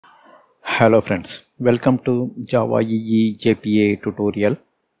Hello friends, welcome to JavaEE JPA tutorial.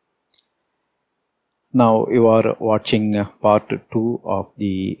 Now you are watching part 2 of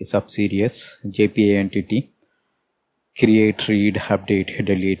the sub-series JPA entity create, read, update,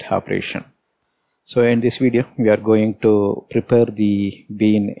 delete operation. So in this video we are going to prepare the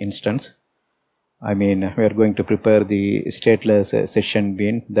bean instance. We are going to prepare the stateless session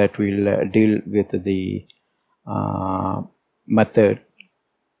bean that will deal with the method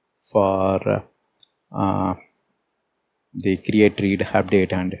for the create, read,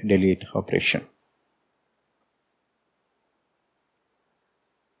 update and delete operation.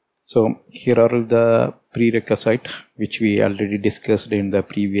 So here are the prerequisites which we already discussed in the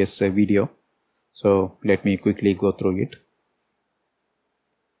previous video. So let me quickly go through it.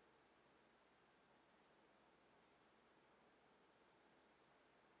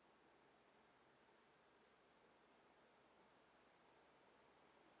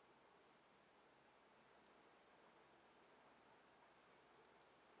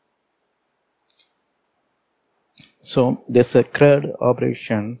 So this CRUD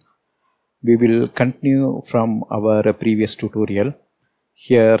operation we will continue from our previous tutorial.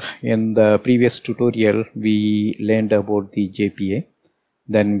 Here in the previous tutorial we learned about the JPA,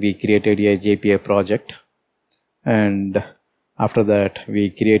 then we created a JPA project, and after that we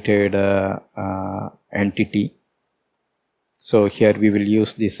created a entity. So here we will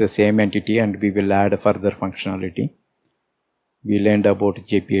use this same entity and we will add further functionality. We learned about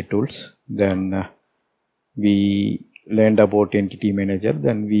JPA tools, then we learned about entity manager,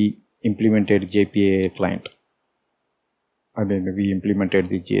 then we implemented JPA client. We implemented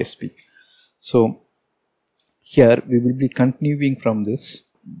the JSP. So here we will be continuing from this,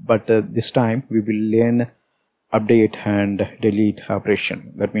 but this time we will learn update and delete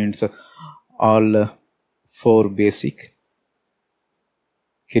operation. That means all four basic: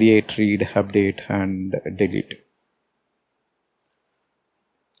 create, read, update and delete.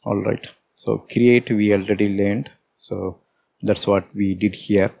 Alright, so create we already learned, so that's what we did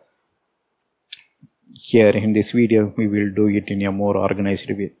here. Here in this video we will do it in a more organized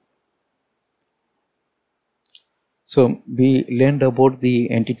way. So we learned about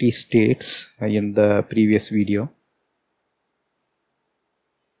the entity states in the previous video.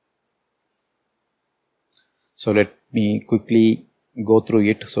 So let me quickly go through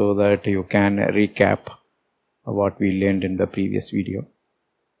it so that you can recap what we learned in the previous video.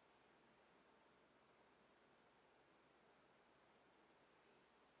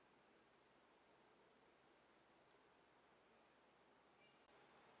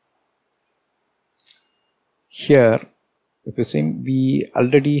 Here if you see, we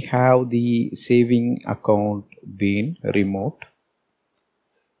already have the saving account bean remote.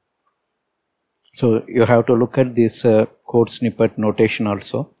 So you have to look at this code snippet notation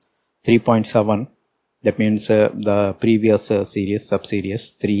also. 3.7, that means the previous series,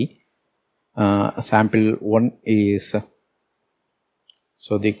 sub-series 3. Sample 1 is,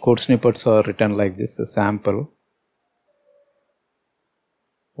 so the code snippets are written like this: sample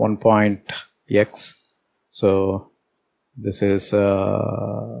 1.x. So this is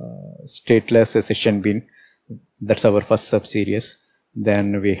stateless session bean, that's our first sub-series.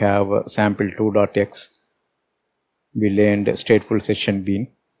 Then we have sample 2.x, we learned stateful session bean.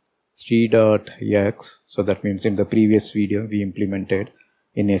 3.x, so that means in the previous video we implemented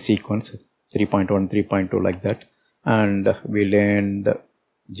in a sequence 3.1, 3.2 like that, and we learned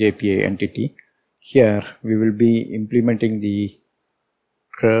JPA entity. Here we will be implementing the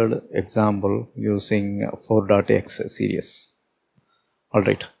CRUD example using 4.x series.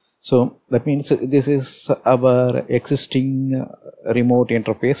 Alright, so that means this is our existing remote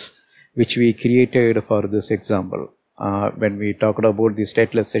interface which we created for this example. When we talked about the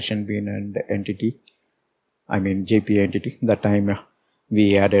stateless session bean and entity, JPA entity, that time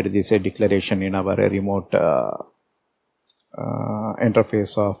we added this declaration in our remote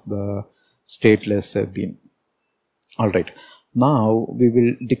interface of the stateless bean. Alright, now we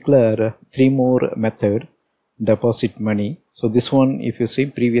will declare 3 more method: deposit money. So this one, if you see,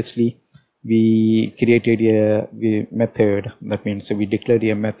 previously we created a method, that means we declared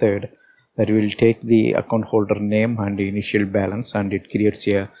a method that will take the account holder name and the initial balance, and it creates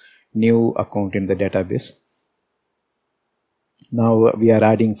a new account in the database. Now we are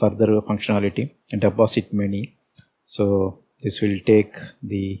adding further functionality, deposit money. So this will take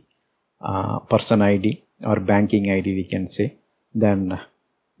the person ID or banking ID, we can say, then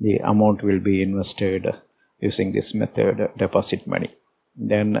the amount will be invested using this method, deposit money.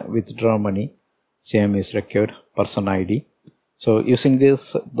 Then withdraw money, same is required, person ID. So using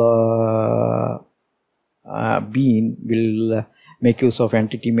this, the bean will make use of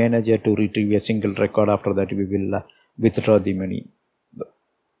entity manager to retrieve a single record. After that we will withdraw the money.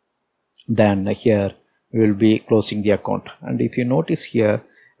 Then here we will be closing the account. And if you notice here,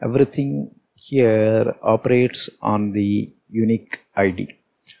 everything here operates on the unique ID.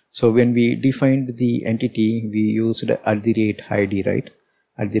 So when we defined the entity, we used @ID, right?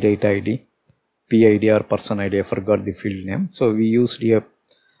 @ID, PID or person ID, I forgot the field name. So we used a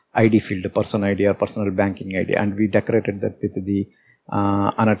ID field, person ID or personal banking ID, and we decorated that with the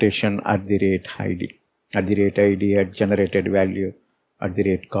annotation @ID, @ID at generated value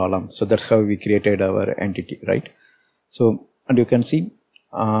 @column. So that's how we created our entity, right? So, and you can see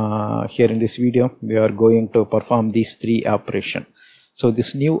here in this video, we are going to perform these three operations. So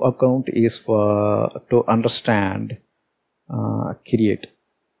this new account is for to understand, create,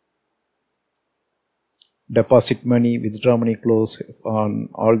 deposit money, withdraw money, close. On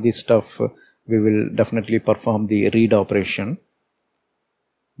all this stuff, we will definitely perform the read operation.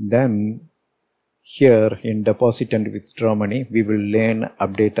 Then here in deposit and withdraw money, we will learn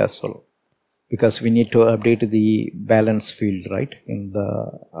update as well, because we need to update the balance field, right, in the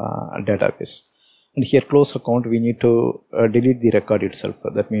database. And here close account, we need to delete the record itself.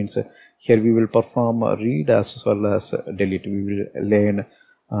 That means here we will perform read as well as delete. We will learn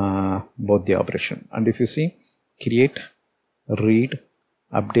both the operation. And if you see, create, read,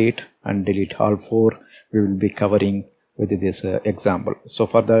 update and delete, all four we will be covering with this example. So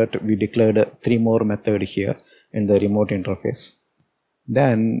for that we declared three more methods here in the remote interface.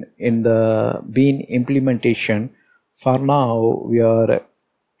 Then in the bean implementation, for now we are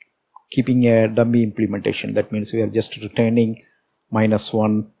keeping a dummy implementation. That means we are just returning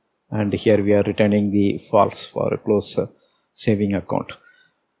 -1, and here we are returning the false for a close saving account.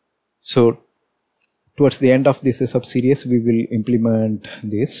 So towards the end of this sub-series we will implement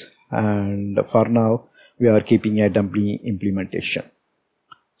this, and for now we are keeping a dummy implementation.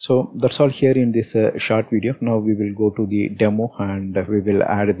 So that's all here in this short video. Now we will go to the demo and we will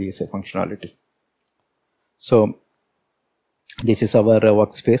add this functionality. So this is our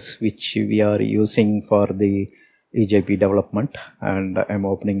workspace which we are using for the EJB development, and I'm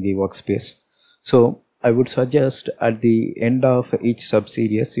opening the workspace. So I would suggest at the end of each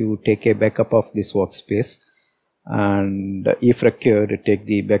sub-series you take a backup of this workspace, and if required take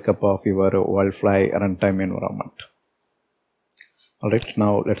the backup of your Wildfly runtime environment. Alright,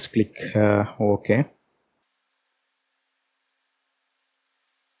 now let's click OK.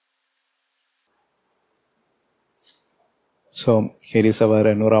 So here is our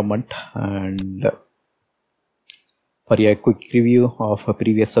environment, and for a quick review of a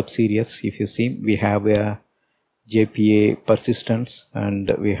previous sub-series, if you see, we have a JPA persistence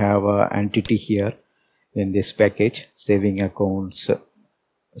and we have an entity here in this package, savings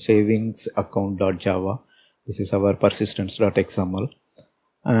account.java. This is our persistence.xml,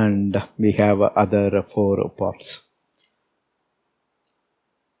 and we have other 4 parts.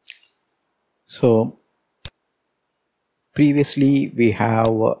 So previously we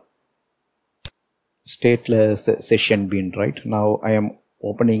have stateless session bean, right? Now I am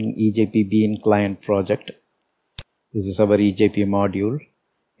opening EJP bean client project. This is our EJP module.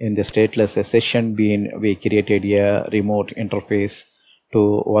 In the stateless session bean, we created a remote interface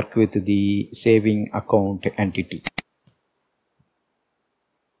to work with the saving account entity.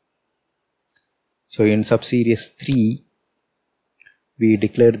 So in sub-series 3, we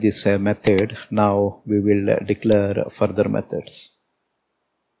declared this method. Now we will declare further methods.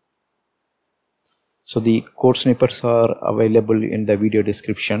 So the code snippets are available in the video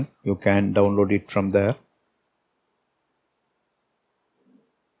description. You can download it from there.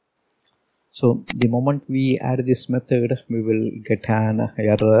 So the moment we add this method, we will get an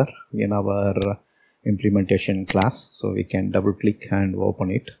error in our implementation class. So we can double click and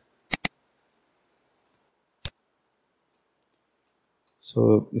open it.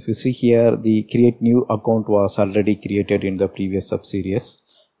 So if you see here, the create new account was already created in the previous sub-series.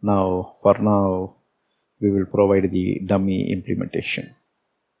 Now for now we will provide the dummy implementation.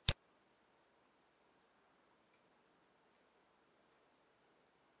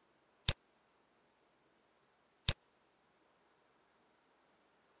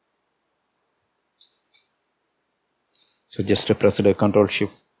 So just press the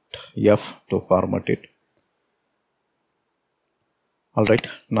Ctrl+Shift+F to format it. Alright,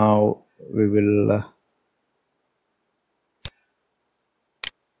 now we will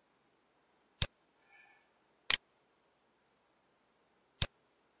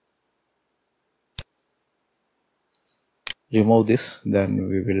remove this, then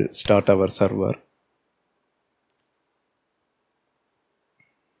we will start our server.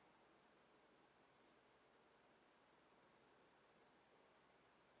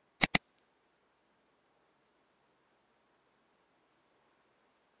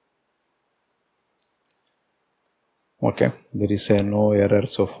 Okay, there is no error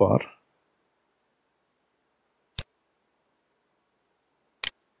so far.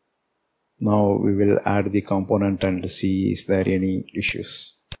 Now we will add the component and see is there any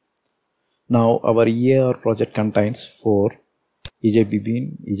issues. Now our EAR project contains 4: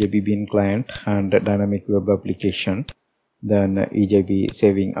 EJB Bean client and dynamic web application, then EJB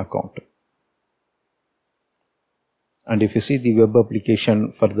saving account. And if you see, the web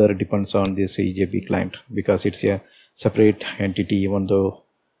application further depends on this EJB client because it's a separate entity, even though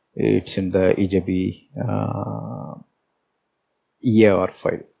it's in the EJB EAR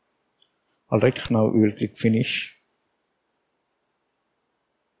file. Alright, now we will click finish.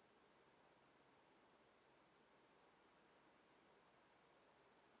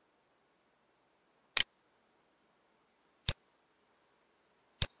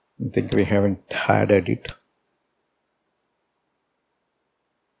 I think we haven't added it.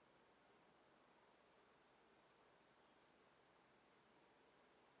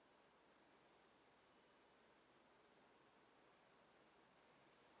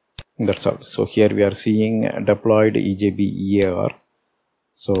 That's all. So here we are seeing deployed EJB EAR.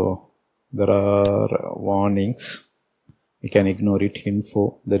 So there are warnings. We can ignore it.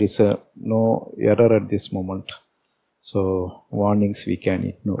 Info. There is no error at this moment. So warnings we can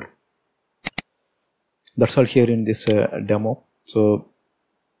ignore. That's all here in this demo. So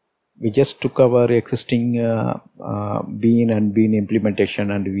we just took our existing Bean and Bean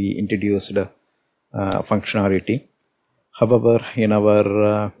implementation and we introduced functionality. However, in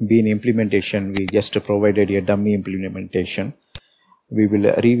our Bean implementation, we just provided a dummy implementation. We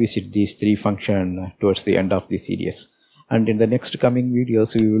will revisit these 3 functions towards the end of the series. And in the next coming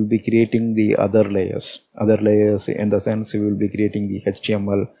videos, we will be creating the other layers. Other layers in the sense we will be creating the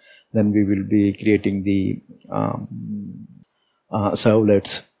HTML, then we will be creating the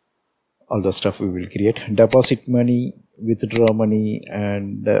servlets, all the stuff we will create. Deposit money, withdraw money,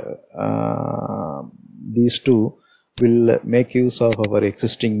 and these 2 will make use of our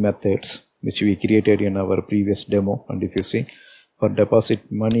existing methods which we created in our previous demo. And if you see, for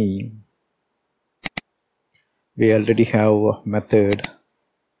deposit money, we already have a method.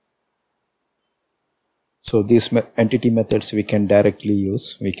 So these entity methods we can directly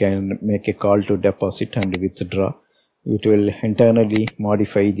use. We can make a call to deposit and withdraw. It will internally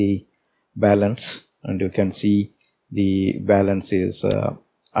modify the balance, and you can see the balance is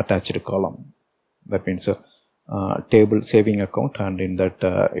attached column. That means table saving account, and in that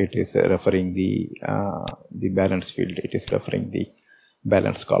it is referring the balance field. It is referring the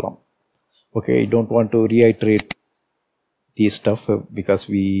balance column. Okay, I don't want to reiterate this stuff because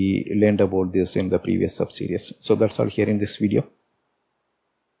we learned about this in the previous sub-series. So that's all here in this video.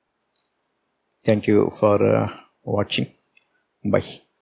 Thank you for watching. Bye.